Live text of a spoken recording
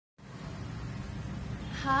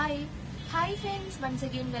Hi friends, once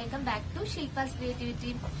again welcome back to Shilpa's Creativity.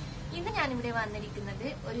 ഇന്ന് ഞാൻ ഇവിടെ വന്നിരിക്കുന്നത്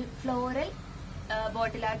ഒരു ഫ്ലോറൽ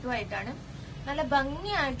ബോട്ടിൽ ആർട്ടുമായിട്ടാണ്. നല്ല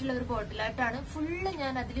ഭംഗിയായിട്ടുള്ള ഒരു ബോട്ടിൽ ആർട്ടാണ്. ഫുള്ള്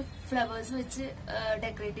ഞാൻ അതിൽ ഫ്ലവേഴ്സ് വെച്ച്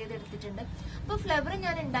ഡെക്കറേറ്റ് ചെയ്തെടുത്തിട്ടുണ്ട്. അപ്പോൾ ഫ്ലവർ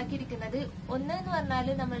ഞാൻ ഉണ്ടാക്കിയിരിക്കുന്നത് ഒന്നെന്ന് പറഞ്ഞാൽ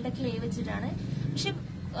നമ്മളുടെ ക്ലേ വെച്ചിട്ടാണ്. പക്ഷെ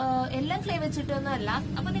എല്ലാം ക്ലേ വെച്ചിട്ടൊന്നും അല്ല.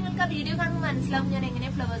 അപ്പൊ നിങ്ങൾക്ക് ആ വീഡിയോ കാണുമ്പോൾ മനസ്സിലാവും ഞാൻ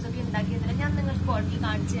എങ്ങനെയാണ് ഫ്ലവേഴ്സ് ഒക്കെ ഉണ്ടാക്കിയതില്ല. ഞാൻ നിങ്ങൾക്ക് ബോട്ടിൽ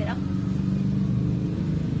കാണിച്ചു തരാം.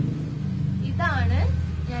 ഇതാണ്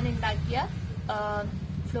ഞാൻ ഉണ്ടാക്കിയ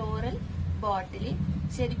ഫ്ലോറൽ ബോട്ടില്.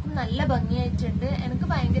 ശരിക്കും നല്ല ഭംഗിയായിട്ടുണ്ട്. എനിക്ക്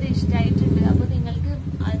ഭയങ്കര ഇഷ്ടമായിട്ടുണ്ട്. അപ്പൊ നിങ്ങൾക്ക്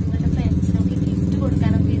നിങ്ങളുടെ ഫ്രണ്ട്സിനൊക്കെ ഗിഫ്റ്റ്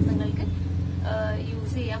കൊടുക്കാനൊക്കെ നിങ്ങൾക്ക്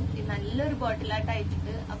യൂസ് ചെയ്യാം. നല്ലൊരു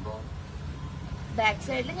ബോട്ടിലായിട്ടായിട്ടുണ്ട്. അപ്പോ ബാക്ക്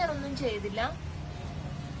സൈഡിൽ ഞാനൊന്നും ചെയ്തില്ല.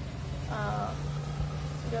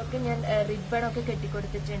 ഇതൊക്കെ ഞാൻ റിബണൊക്കെ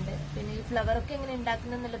കെട്ടിക്കൊടുത്തിട്ടുണ്ട്. പിന്നെ ഈ ഫ്ലവർ ഒക്കെ എങ്ങനെ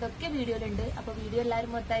ഉണ്ടാക്കുന്ന എന്നുള്ളതൊക്കെ വീഡിയോയിലുണ്ട്. അപ്പൊ വീഡിയോ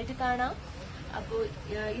എല്ലാവരും മൊത്തമായിട്ട് കാണാം. അപ്പോൾ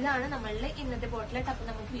ഇതാണ് നമ്മളുടെ ഇന്നത്തെ ബോട്ടിലായിട്ട്. അപ്പൊ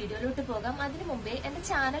നമുക്ക് വീഡിയോയിലോട്ട് പോകാം. അതിനു മുമ്പേ എന്റെ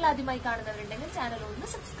ചാനൽ ആദ്യമായി കാണുന്നവരുണ്ടെങ്കിൽ ചാനൽ ഒന്ന്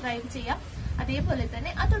സബ്സ്ക്രൈബ് ചെയ്യാം. അതേപോലെ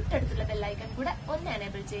തന്നെ ആ തൊട്ടടുത്തുള്ള ബെല്ലൈക്കൺ കൂടെ ഒന്ന്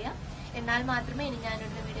എനേബിൾ ചെയ്യാം. എന്നാൽ മാത്രമേ ഇനി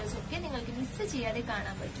ഞാനിടുന്ന വീഡിയോസ് ഒക്കെ നിങ്ങൾക്ക് മിസ് ചെയ്യാതെ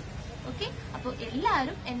കാണാൻ പറ്റൂ. ഓക്കെ, അപ്പോൾ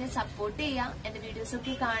എല്ലാവരും എന്നെ സപ്പോർട്ട് ചെയ്യാം. എന്റെ വീഡിയോസ്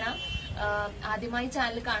ഒക്കെ കാണാം. ആദ്യമായി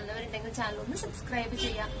ചാനൽ കാണുന്നവരുണ്ടെങ്കിൽ ചാനൽ ഒന്ന് സബ്സ്ക്രൈബ്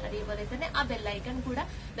ചെയ്യാം. അതേപോലെ തന്നെ ആ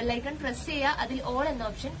ബെല്ലൈക്കൺ പ്രസ് ചെയ്യുക. അതിൽ ഓൾ എന്ന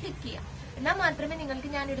ഓപ്ഷൻ ക്ലിക്ക് ചെയ്യാം. എന്നാൽ മാത്രമേ നിങ്ങൾക്ക്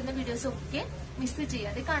ഞാൻ ഇടുന്ന വീഡിയോസ് ഒക്കെ മിസ്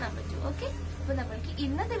ചെയ്യാതെ കാണാൻ പറ്റൂ. ഓക്കെ, അപ്പൊ നമ്മൾക്ക്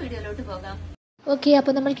ഇന്നത്തെ വീഡിയോയിലോട്ട് പോകാം. ഓക്കെ,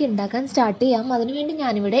 അപ്പോൾ നമ്മൾക്ക് ഉണ്ടാക്കാൻ സ്റ്റാർട്ട് ചെയ്യാം. അതിനുവേണ്ടി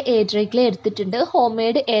ഞാനിവിടെ എയർ ഡ്രൈ ക്ലേ എടുത്തിട്ടുണ്ട്. Home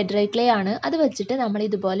made air dry clay ആണ്. അത് വെച്ചിട്ട് നമ്മൾ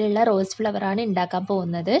ഇതുപോലെയുള്ള റോസ് ഫ്ലവറാണ് ഉണ്ടാക്കാൻ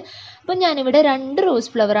പോകുന്നത്. അപ്പോൾ ഞാനിവിടെ 2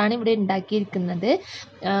 റോസ് ഫ്ലവറാണ് ഇവിടെ ഉണ്ടാക്കിയിരിക്കുന്നത്.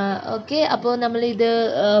 ഓക്കെ, അപ്പോൾ നമ്മളിത്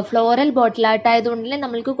ഫ്ലോറൽ ബോട്ടിലായിട്ടായതുകൊണ്ട് തന്നെ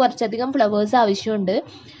നമ്മൾക്ക് കുറച്ചധികം ഫ്ലവേഴ്സ് ആവശ്യമുണ്ട്.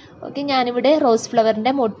 ഓക്കെ, ഞാനിവിടെ റോസ്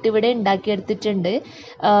ഫ്ലവറിൻ്റെ മൊട്ട് ഇവിടെ ഉണ്ടാക്കിയെടുത്തിട്ടുണ്ട്.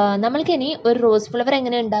 നമ്മൾക്കിനി ഒരു റോസ് ഫ്ലവർ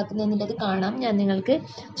എങ്ങനെ ഉണ്ടാക്കുന്നതെന്നുള്ളത് കാണാം. ഞാൻ നിങ്ങൾക്ക്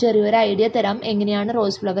ചെറിയൊരു ഐഡിയ തരാം എങ്ങനെയാണ്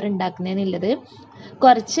റോസ് ഫ്ലവർ ഉണ്ടാക്കുന്നതെന്നുള്ളത്.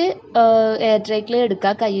 കുറച്ച് എയർ ഡ്രൈ ക്ലേ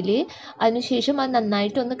എടുക്കുക കയ്യിൽ. അതിനുശേഷം അത്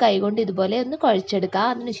നന്നായിട്ടൊന്ന് കൈകൊണ്ട് ഇതുപോലെ ഒന്ന് കുഴച്ചെടുക്കുക.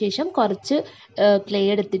 അതിനുശേഷം കുറച്ച് ക്ലേ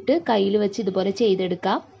എടുത്തിട്ട് കയ്യിൽ വെച്ച് ഇതുപോലെ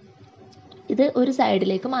ചെയ്തെടുക്കുക. ഇത് ഒരു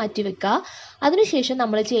സൈഡിലേക്ക് മാറ്റി വെക്കുക. അതിനുശേഷം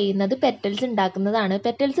നമ്മൾ ചെയ്യുന്നത് പെറ്റൽസ് ഉണ്ടാക്കുന്നതാണ്.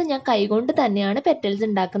 പെറ്റൽസ് ഞാൻ കൈകൊണ്ട് തന്നെയാണ് പെറ്റൽസ്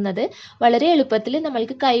ഉണ്ടാക്കുന്നത്. വളരെ എളുപ്പത്തിൽ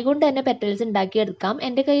നമ്മൾക്ക് കൈകൊണ്ട് തന്നെ പെറ്റൽസ് ഉണ്ടാക്കിയെടുക്കാം.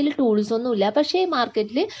 എൻ്റെ കയ്യിൽ ടൂൾസ് ഒന്നുമില്ല, പക്ഷേ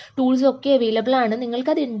മാർക്കറ്റിൽ ടൂൾസ് ഒക്കെ അവൈലബിൾ ആണ്.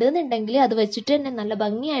 നിങ്ങൾക്കത് ഉണ്ടെന്നുണ്ടെങ്കിൽ അത് വെച്ചിട്ട് തന്നെ നല്ല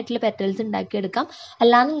ഭംഗിയായിട്ടുള്ള പെറ്റൽസ് ഉണ്ടാക്കിയെടുക്കാം.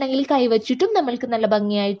 അല്ലാന്നുണ്ടെങ്കിൽ കൈ വെച്ചിട്ടും നമ്മൾക്ക് നല്ല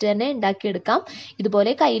ഭംഗിയായിട്ട് തന്നെ ഉണ്ടാക്കിയെടുക്കാം.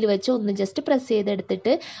 ഇതുപോലെ കയ്യിൽ വെച്ച് ഒന്ന് ജസ്റ്റ് പ്രസ്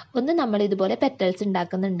ചെയ്തെടുത്തിട്ട് ഒന്ന് നമ്മൾ ഇതുപോലെ പെറ്റൽസ്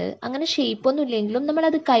ഉണ്ടാക്കുന്നുണ്ട്. അങ്ങനെ ഷേപ്പ് ഒന്നും ഇല്ലെങ്കിലും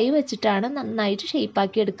നമ്മളത് കൈ വെച്ചിട്ടാണ് നന്നായിട്ട്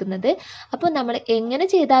ഷേപ്പാക്കി എടുക്കുന്നത്. അപ്പോൾ നമ്മൾ എങ്ങനെ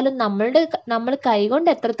ചെയ്താലും നമ്മൾ കൈകൊണ്ട്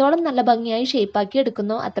എത്രത്തോളം നല്ല ഭംഗിയായി ഷേപ്പാക്കി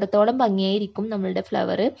എടുക്കുന്നോ അത്രത്തോളം ഭംഗിയായിരിക്കും നമ്മളുടെ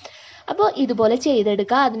ഫ്ലവർ. അപ്പോൾ ഇതുപോലെ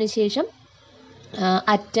ചെയ്തെടുക്കുക. അതിനുശേഷം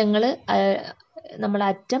അറ്റങ്ങൾ നമ്മൾ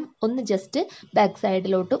അറ്റം ഒന്ന് ജസ്റ്റ് ബാക്ക്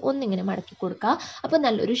സൈഡിലോട്ട് ഒന്നിങ്ങനെ മടക്കി കൊടുക്കുക. അപ്പോൾ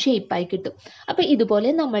നല്ലൊരു ഷേപ്പായി കിട്ടും. അപ്പോൾ ഇതുപോലെ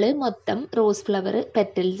നമ്മൾ മൊത്തം റോസ് ഫ്ലവർ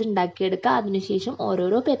പെറ്റൽസ് ഉണ്ടാക്കിയെടുക്കുക. അതിനുശേഷം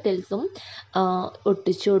ഓരോരോ പെറ്റൽസും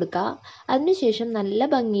ഒട്ടിച്ചു കൊടുക്കുക. അതിനുശേഷം നല്ല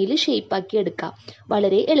ഭംഗിയിൽ ഷേപ്പാക്കി എടുക്കുക.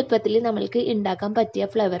 വളരെ എളുപ്പത്തിൽ നമ്മൾക്ക് ഉണ്ടാക്കാൻ പറ്റിയ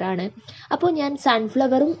ഫ്ലവറാണ്. അപ്പോൾ ഞാൻ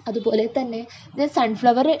സൺഫ്ലവറും അതുപോലെ തന്നെ ഞാൻ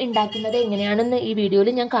സൺഫ്ലവർ ഉണ്ടാക്കുന്നത് എങ്ങനെയാണെന്ന് ഈ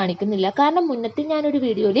വീഡിയോയിൽ ഞാൻ കാണിക്കുന്നില്ല. കാരണം മുന്നത്തെ ഞാനൊരു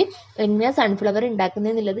വീഡിയോയിൽ എങ്ങനെയാണ് സൺഫ്ലവർ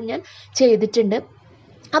ഉണ്ടാക്കുന്നതെന്നുള്ളത് ഞാൻ ചെയ്തിട്ടുണ്ട്.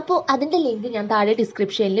 അപ്പോൾ അതിൻ്റെ ലിങ്ക് ഞാൻ താഴെ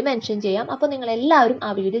ഡിസ്ക്രിപ്ഷനിൽ മെൻഷൻ ചെയ്യാം. അപ്പോൾ നിങ്ങളെല്ലാവരും ആ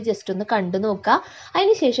വീഡിയോ ജസ്റ്റ് ഒന്ന് കണ്ടു നോക്കുക.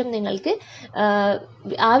 അതിനുശേഷം നിങ്ങൾക്ക്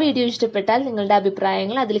ആ വീഡിയോ ഇഷ്ടപ്പെട്ടാൽ നിങ്ങളുടെ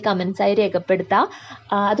അഭിപ്രായങ്ങൾ അതിൽ കമൻസായി രേഖപ്പെടുത്താം.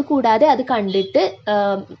 അതുകൂടാതെ അത് കണ്ടിട്ട്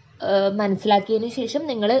മനസ്സിലാക്കിയതിന് ശേഷം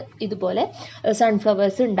നിങ്ങൾ ഇതുപോലെ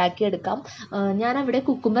സൺഫ്ലവേഴ്സ് ഉണ്ടാക്കിയെടുക്കാം. ഞാനവിടെ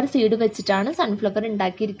കുക്കുംബർ സീഡ് വെച്ചിട്ടാണ് സൺഫ്ലവർ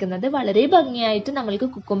ഉണ്ടാക്കിയിരിക്കുന്നത്. വളരെ ഭംഗിയായിട്ട് നമ്മൾക്ക്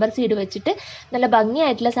കുക്കുംബർ സീഡ് വെച്ചിട്ട് നല്ല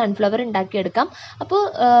ഭംഗിയായിട്ടുള്ള സൺഫ്ലവർ ഉണ്ടാക്കിയെടുക്കാം. അപ്പോൾ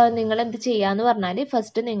നിങ്ങൾ എന്ത് ചെയ്യാന്ന് പറഞ്ഞാൽ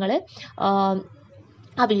ഫസ്റ്റ് നിങ്ങൾ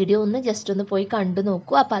ആ വീഡിയോ ഒന്ന് ജസ്റ്റ് ഒന്ന് പോയി കണ്ടു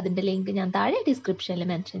നോക്കൂ. അപ്പോൾ അതിൻ്റെ ലിങ്ക് ഞാൻ താഴെ ഡിസ്ക്രിപ്ഷനിൽ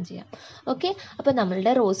മെൻഷൻ ചെയ്യാം. ഓക്കെ, അപ്പോൾ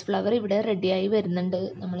നമ്മളുടെ റോസ് ഫ്ലവർ ഇവിടെ റെഡിയായി വരുന്നുണ്ട്.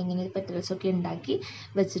 നമ്മളിങ്ങനെ പെറ്റൽസൊക്കെ ഉണ്ടാക്കി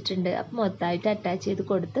വെച്ചിട്ടുണ്ട്. അപ്പോൾ മൊത്തമായിട്ട് അറ്റാച്ച് ചെയ്ത്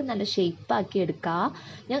കൊടുത്ത് നല്ല ഷേപ്പാക്കി എടുക്കുക.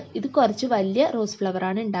 ഞാൻ ഇത് കുറച്ച് വലിയ റോസ്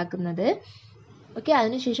ഫ്ലവറാണ് ഉണ്ടാക്കുന്നത്. ഓക്കെ,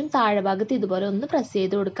 അതിനുശേഷം താഴെ ഭാഗത്ത് ഇതുപോലെ ഒന്ന് പ്രസ്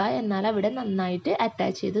ചെയ്ത് കൊടുക്കുക. എന്നാൽ അവിടെ നന്നായിട്ട്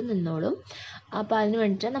അറ്റാച്ച് ചെയ്ത് നിന്നോളും. അപ്പോൾ അതിന്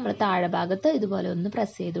വേണ്ടിയിട്ടാണ് നമ്മൾ താഴെ ഭാഗത്ത് ഇതുപോലെ ഒന്ന്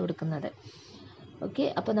പ്രസ് ചെയ്ത് കൊടുക്കുന്നത്. ഓക്കെ,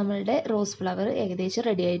 അപ്പോൾ നമ്മളുടെ റോസ് ഫ്ലവർ ഏകദേശം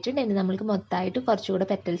റെഡി ആയിട്ടുണ്ട്. ഇനി നമ്മൾക്ക് മൊത്തമായിട്ട് കുറച്ചുകൂടെ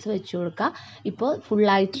പെറ്റൽസ് വെച്ച് കൊടുക്കാം. ഇപ്പോൾ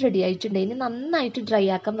ഫുള്ളായിട്ട് റെഡി ആയിട്ടുണ്ട്. ഇനി നന്നായിട്ട് ഡ്രൈ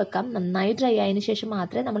ആക്കാൻ വെക്കാം. നന്നായി ഡ്രൈ ആയതിനു ശേഷം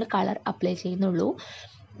മാത്രമേ നമ്മൾ കളർ അപ്ലൈ ചെയ്യുന്നുള്ളൂ.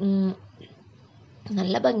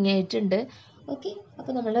 നല്ല ഭംഗിയായിട്ടുണ്ട്. ഓക്കെ,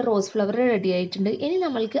 അപ്പോൾ നമ്മളുടെ റോസ് ഫ്ലവർ റെഡി ആയിട്ടുണ്ട്. ഇനി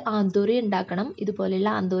നമ്മൾക്ക് ആന്തൂറി ഉണ്ടാക്കണം. ഇതുപോലെയുള്ള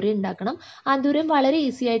ആന്തൂറി ഉണ്ടാക്കണം. ആന്തൂരം വളരെ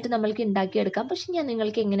ഈസി ആയിട്ട് നമ്മൾക്ക് ഉണ്ടാക്കിയെടുക്കാം. പക്ഷെ ഞാൻ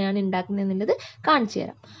നിങ്ങൾക്ക് എങ്ങനെയാണ് ഉണ്ടാക്കുന്നതെന്നുള്ളത് കാണിച്ചു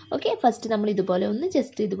തരാം. ഓക്കെ, ഫസ്റ്റ് നമ്മൾ ഇതുപോലെ ഒന്ന്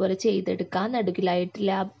ജസ്റ്റ് ഇതുപോലെ ചെയ്തെടുക്കുക.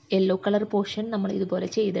 നടുക്കിലായിട്ടുള്ള യെല്ലോ കളർ പോർഷൻ നമ്മൾ ഇതുപോലെ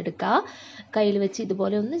ചെയ്തെടുക്കുക. കയ്യിൽ വെച്ച്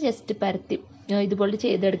ഇതുപോലെ ഒന്ന് ജസ്റ്റ് പരത്തി ഇതുപോലെ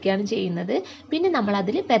ചെയ്തെടുക്കുകയാണ് ചെയ്യുന്നത്. പിന്നെ നമ്മൾ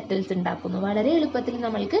അതിൽ പെറ്റൽസ് ഉണ്ടാക്കുന്നു. വളരെ എളുപ്പത്തിൽ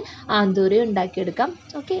നമ്മൾക്ക് ആന്തൂരി ഉണ്ടാക്കിയെടുക്കാം.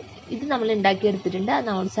 ഓക്കെ, ഇത് നമ്മൾ ഉണ്ടാക്കിയെടുത്തിട്ടുണ്ട്. അത്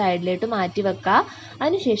നമ്മൾ സൈഡിലോട്ട് മാറ്റി വെക്കുക.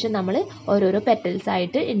 അതിനുശേഷം നമ്മൾ ഓരോരോ പെറ്റൽസ്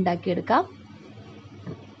ആയിട്ട് ഉണ്ടാക്കിയെടുക്കാം.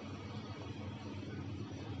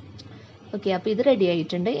 ഓക്കെ, അപ്പോൾ ഇത് റെഡി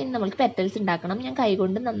ആയിട്ടുണ്ട്. ഇനി നമുക്ക് പെറ്റൽസ് ഉണ്ടാക്കണം. ഞാൻ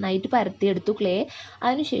കൈകൊണ്ട് നന്നായിട്ട് പരത്തിയെടുത്തു ക്ലേ.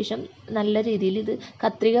 അതിനുശേഷം നല്ല രീതിയിൽ ഇത്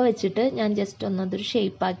കത്രിക വെച്ചിട്ട് ഞാൻ ജസ്റ്റ് ഒന്നതൊരു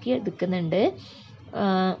ഷേപ്പാക്കി എടുക്കുന്നുണ്ട്.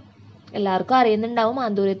 എല്ലാവർക്കും അറിയുന്നുണ്ടാവും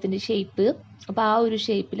ആന്തൂര്യത്തിൻ്റെ ഷേപ്പ്. അപ്പോൾ ആ ഒരു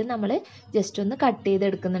ഷേപ്പിൽ നമ്മൾ ജസ്റ്റ് ഒന്ന് കട്ട്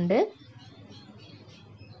ചെയ്തെടുക്കുന്നുണ്ട്.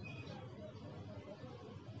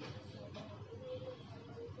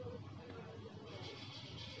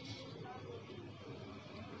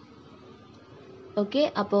 ഓക്കെ,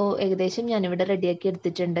 അപ്പോൾ ഏകദേശം ഞാനിവിടെ റെഡിയാക്കി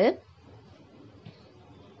എടുത്തിട്ടുണ്ട്.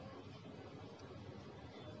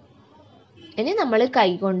 ഇനി നമ്മൾ കൈ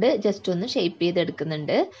കൊണ്ട് ജസ്റ്റ് ഒന്ന് ഷേപ്പ്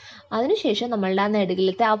ചെയ്തെടുക്കുന്നുണ്ട്. അതിനുശേഷം നമ്മളുടെ ആ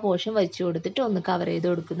നെടുകിലത്തെ ആ പോർഷൻ വെച്ച് കൊടുത്തിട്ട് ഒന്ന് കവർ ചെയ്ത്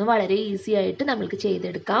കൊടുക്കുന്നു. വളരെ ഈസി ആയിട്ട് നമ്മൾക്ക്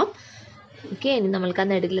ചെയ്തെടുക്കാം. ഓക്കെ, ഇനി നമ്മൾക്ക് ആ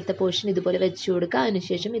നെടുകിലത്തെ പോർഷൻ ഇതുപോലെ വെച്ച് കൊടുക്കാം.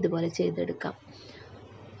 അതിനുശേഷം ഇതുപോലെ ചെയ്തെടുക്കാം.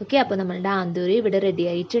 ഓക്കെ, അപ്പോൾ നമ്മളുടെ ആന്തൂരി ഇവിടെ റെഡി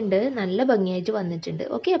ആയിട്ടുണ്ട്. നല്ല ഭംഗിയായിട്ട് വന്നിട്ടുണ്ട്.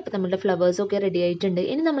 ഓക്കെ, അപ്പോൾ നമ്മളുടെ ഫ്ലവേഴ്സൊക്കെ റെഡി ആയിട്ടുണ്ട്.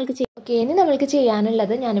 ഇനി നമ്മൾക്ക്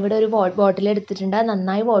ചെയ്യാനുള്ളത് ഞാനിവിടെ ഒരു ബോട്ടിൽ എടുത്തിട്ടുണ്ട്.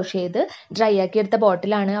 നന്നായി വാഷ് ചെയ്ത് ഡ്രൈ ആക്കി എടുത്ത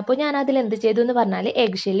ബോട്ടിലാണ്. അപ്പോൾ ഞാൻ അതിൽ എന്ത് ചെയ്തു എന്ന് പറഞ്ഞാൽ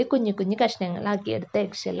എഗ് ഷെല്ല് കുഞ്ഞു കുഞ്ഞു കഷ്ണങ്ങളാക്കി എടുത്ത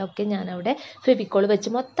എഗ് ഷെല്ലൊക്കെ ഞാനവിടെ ഫെവിക്കോൾ വെച്ച്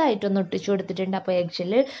മൊത്തമായിട്ടൊന്ന് ഒട്ടിച്ചു കൊടുത്തിട്ടുണ്ട്. അപ്പോൾ എഗ്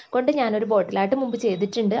ഷെല്ല് കൊണ്ട് ഞാനൊരു ബോട്ടിലായിട്ട് മുമ്പ്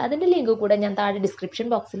ചെയ്തിട്ടുണ്ട്. അതിൻ്റെ ലിങ്ക് കൂടെ ഞാൻ താഴെ ഡിസ്ക്രിപ്ഷൻ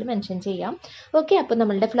ബോക്സിൽ മെൻഷൻ ചെയ്യാം. ഓക്കെ, അപ്പോൾ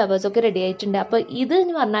നമ്മളുടെ ഫ്ലവേഴ്സൊക്കെ റെഡി ആയിട്ടുണ്ട്. അപ്പോൾ ഇത്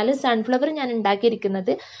എന്ന് പറഞ്ഞാൽ സൺഫ്ലവർ ഞാൻ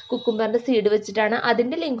ഉണ്ടാക്കിയിരിക്കുന്നത് കുക്കുംബറിൻ്റെ സീഡ് വെച്ചിട്ടാണ്.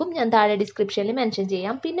 അതിൻ്റെ ലിങ്കും ഞാൻ താഴെ ഡിസ്ക്രിപ്ഷനിൽ മെൻഷൻ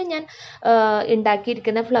ചെയ്യാം. പിന്നെ ഞാൻ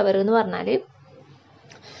ഉണ്ടാക്കിയിരിക്കുന്ന ഫ്ലവർ എന്ന് പറഞ്ഞാൽ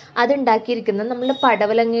അതുണ്ടാക്കിയിരിക്കുന്നത് നമ്മളുടെ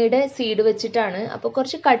പടവലങ്ങയുടെ സീഡ് വെച്ചിട്ടാണ്. അപ്പോൾ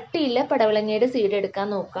കുറച്ച് കട്ടിയില്ല പടവലങ്ങയുടെ സീഡ് എടുക്കാൻ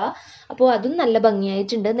നോക്കുക. അപ്പോൾ അതും നല്ല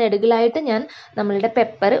ഭംഗിയായിട്ടുണ്ട്. നെടുകളായിട്ട് ഞാൻ നമ്മളുടെ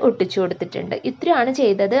പെപ്പർ ഒട്ടിച്ചു കൊടുത്തിട്ടുണ്ട്. ഇത്രയാണ്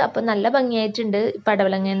ചെയ്തത്. അപ്പോൾ നല്ല ഭംഗിയായിട്ടുണ്ട്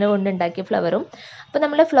പടവലങ്ങേൻ്റെ കൊണ്ട് ഉണ്ടാക്കിയ ഫ്ലവറും. അപ്പോൾ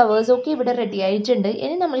നമ്മളെ ഫ്ലവേഴ്സൊക്കെ ഇവിടെ റെഡി ആയിട്ടുണ്ട്.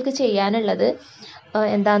 ഇനി നമ്മൾക്ക് ചെയ്യാനുള്ളത്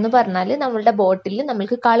എന്താണെന്ന് പറഞ്ഞാൽ നമ്മളുടെ ബോട്ടിൽ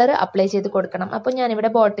നമ്മൾക്ക് കളർ അപ്ലൈ ചെയ്ത് കൊടുക്കണം. അപ്പോൾ ഞാനിവിടെ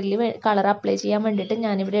ബോട്ടിലിൽ കളർ അപ്ലൈ ചെയ്യാൻ വേണ്ടിയിട്ട്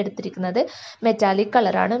ഞാനിവിടെ എടുത്തിരിക്കുന്നത് മെറ്റാലിക്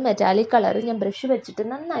കളറാണ്. മെറ്റാലിക് കളർ ഞാൻ ബ്രഷ് വെച്ചിട്ട്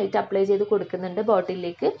നന്നായിട്ട് അപ്ലൈ ചെയ്ത് കൊടുക്കുന്നുണ്ട്.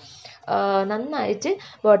 ബോട്ടിലേക്ക് നന്നായിട്ട്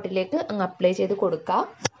ബോട്ടിലേക്ക് അങ്ങ് അപ്ലൈ ചെയ്ത് കൊടുക്കുക.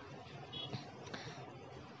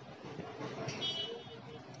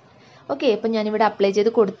 ഓക്കെ, അപ്പം ഞാനിവിടെ അപ്ലൈ ചെയ്ത്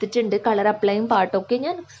കൊടുത്തിട്ടുണ്ട്. കളർ അപ്ലൈയും പാട്ടൊക്കെ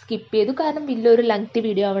ഞാൻ സ്കിപ്പ് ചെയ്തു. കാരണം വലിയൊരു ലെങ്ത്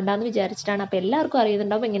വീഡിയോ ആവണ്ടെന്ന് വിചാരിച്ചിട്ടാണ്. അപ്പോൾ എല്ലാവർക്കും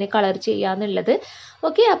അറിയുന്നുണ്ടാവും എങ്ങനെ കളർ ചെയ്യാന്നുള്ളത്.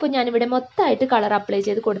 ഓക്കെ, അപ്പോൾ ഞാനിവിടെ മൊത്തമായിട്ട് കളർ അപ്ലൈ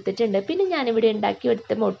ചെയ്ത് കൊടുത്തിട്ടുണ്ട്. പിന്നെ ഞാനിവിടെ ഉണ്ടാക്കി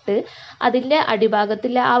എടുത്ത മൊട്ട് അതിൻ്റെ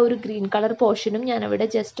അടിഭാഗത്തിലെ ആ ഒരു ഗ്രീൻ കളർ പോർഷനും ഞാനിവിടെ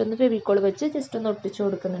ജസ്റ്റ് ഒന്ന് ഫെവിക്കോൾ വെച്ച് ജസ്റ്റ് ഒന്ന് ഒട്ടിച്ചു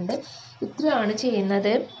കൊടുക്കുന്നുണ്ട്. ഇത്രയാണ്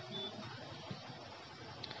ചെയ്യുന്നത്.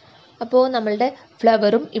 അപ്പോൾ നമ്മളുടെ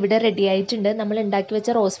ഫ്ലവറും ഇവിടെ റെഡി ആയിട്ടുണ്ട്. നമ്മൾ ഉണ്ടാക്കി വെച്ച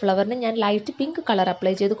റോസ് ഫ്ലവറിന് ഞാൻ ലൈറ്റ് പിങ്ക് കളർ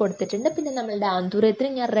അപ്ലൈ ചെയ്ത് കൊടുത്തിട്ടുണ്ട്. പിന്നെ നമ്മളുടെ ആന്തൂര്യത്തിന്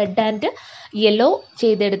ഞാൻ റെഡ് ആൻഡ് യെല്ലോ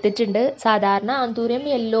ചെയ്തെടുത്തിട്ടുണ്ട്. സാധാരണ ആന്തൂര്യം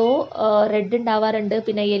യെല്ലോ റെഡ് ഉണ്ടാവാറുണ്ട്,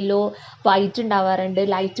 പിന്നെ യെല്ലോ വൈറ്റ് ഉണ്ടാവാറുണ്ട്,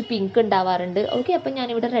 ലൈറ്റ് പിങ്ക് ഉണ്ടാവാറുണ്ട്. ഓക്കെ, അപ്പം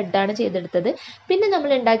ഞാനിവിടെ റെഡാണ് ചെയ്തെടുത്തത്. പിന്നെ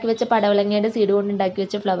നമ്മൾ ഉണ്ടാക്കി വെച്ച പടവലങ്ങയുടെ സീഡ് കൊണ്ട് ഉണ്ടാക്കി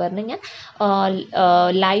വെച്ച ഫ്ലവറിന് ഞാൻ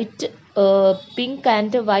ലൈറ്റ് പിങ്ക്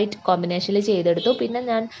ആൻഡ് വൈറ്റ് കോമ്പിനേഷനിൽ ചെയ്തെടുത്തു. പിന്നെ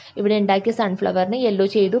ഞാൻ ഇവിടെ ഉണ്ടാക്കിയ സൺഫ്ലവറിന് യെല്ലോ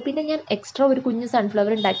ചെയ്തു. പിന്നെ ഞാൻ എക്സ്ട്രാ ഒരു കുഞ്ഞ്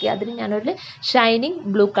സൺഫ്ലവർ ഉണ്ടാക്കി അതിന് ഞാനൊരു ഷൈനിങ്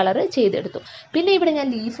ബ്ലൂ കളർ ചെയ്തെടുത്തു. പിന്നെ ഇവിടെ ഞാൻ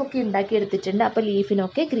ലീഫൊക്കെ ഉണ്ടാക്കിയെടുത്തിട്ടുണ്ട്. അപ്പോൾ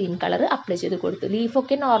ലീഫിനൊക്കെ ഗ്രീൻ കളർ അപ്ലൈ ചെയ്ത് കൊടുത്തു.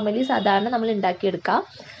 ലീഫൊക്കെ നോർമലി സാധാരണ നമ്മൾ ഉണ്ടാക്കിയെടുക്കാം.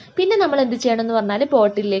 പിന്നെ നമ്മൾ എന്ത് ചെയ്യണം എന്ന് പറഞ്ഞാൽ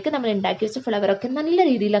ബോട്ടിലേക്ക് നമ്മൾ ഉണ്ടാക്കി വെച്ച ഫ്ലവറൊക്കെ നല്ല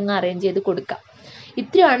രീതിയിൽ അങ്ങ് അറേഞ്ച് ചെയ്ത് കൊടുക്കാം.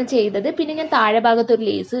 ഇത്രയാണ് ചെയ്തത്. പിന്നെ ഞാൻ താഴെ ഭാഗത്ത് ഒരു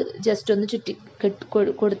ലേസ് ജസ്റ്റ് ഒന്ന് ചുറ്റി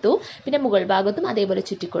കൊടുത്തു. പിന്നെ മുകൾ ഭാഗത്തും അതേപോലെ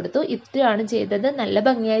ചുറ്റി കൊടുത്തു. ഇത്രയാണ് ചെയ്തത്. നല്ല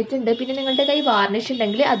ഭംഗിയായിട്ടുണ്ട്. പിന്നെ നിങ്ങളുടെ കയ്യിൽ വാർണിഷ്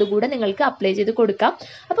ഉണ്ടെങ്കിൽ അതുകൂടെ നിങ്ങൾക്ക് അപ്ലൈ ചെയ്ത് കൊടുക്കാം.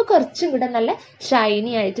 അപ്പോൾ കുറച്ചും കൂടെ നല്ല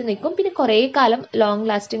ഷൈനി ആയിട്ട് നിൽക്കും. പിന്നെ കുറേ കാലം ലോങ്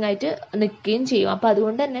ലാസ്റ്റിംഗ് ആയിട്ട് നിൽക്കുകയും ചെയ്യും. അപ്പോൾ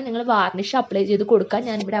അതുകൊണ്ട് തന്നെ നിങ്ങൾ വാർണിഷ് അപ്ലൈ ചെയ്ത് കൊടുക്കാം.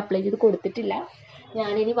 ഞാനിവിടെ അപ്ലൈ ചെയ്ത് കൊടുത്തിട്ടില്ല.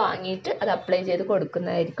 ഞാനിനി വാങ്ങിയിട്ട് അത് അപ്ലൈ ചെയ്ത്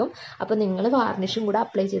കൊടുക്കുന്നതായിരിക്കും. അപ്പോൾ നിങ്ങൾ വാർണിഷും കൂടെ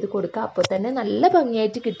അപ്ലൈ ചെയ്ത് കൊടുക്കുക. അപ്പോൾ തന്നെ നല്ല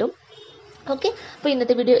ഭംഗിയായിട്ട് കിട്ടും. ഓക്കെ, അപ്പോൾ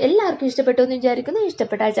ഇന്നത്തെ വീഡിയോ എല്ലാവർക്കും ഇഷ്ടപ്പെട്ടു എന്ന് വിചാരിക്കുന്നു.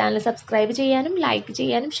 ഇഷ്ടപ്പെട്ടാൽ ചാനൽ സബ്സ്ക്രൈബ് ചെയ്യാനും ലൈക്ക്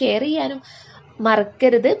ചെയ്യാനും ഷെയർ ചെയ്യാനും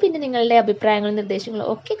മറക്കരുത്. പിന്നെ നിങ്ങളുടെ അഭിപ്രായങ്ങളും നിർദ്ദേശങ്ങളും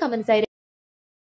ഒക്കെ കമൻസ് ആയി